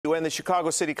When the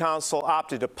Chicago City Council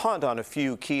opted to punt on a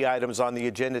few key items on the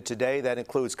agenda today, that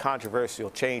includes controversial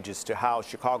changes to how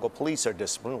Chicago police are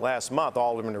disciplined. Last month,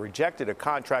 aldermen rejected a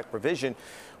contract provision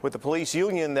with the police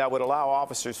union that would allow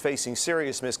officers facing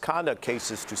serious misconduct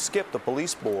cases to skip the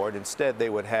police board. Instead, they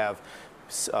would have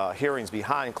hearings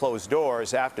behind closed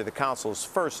doors. After the council's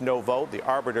first no vote, the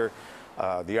arbitrator,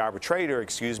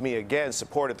 again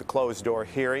supported the closed-door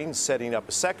hearings, setting up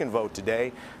a second vote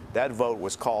today. That vote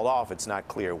was called off. It's not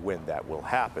clear when that will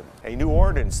happen. A new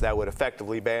ordinance that would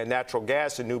effectively ban natural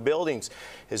gas in new buildings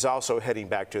is also heading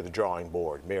back to the drawing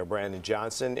board. Mayor Brandon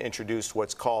Johnson introduced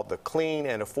what's called the Clean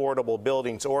and Affordable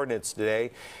Buildings Ordinance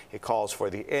today. It calls for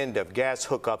the end of gas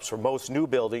hookups for most new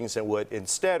buildings and would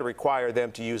instead require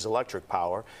them to use electric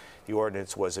power. The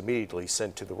ordinance was immediately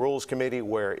sent to the Rules Committee,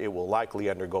 where it will likely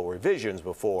undergo revisions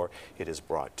before it is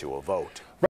brought to a vote.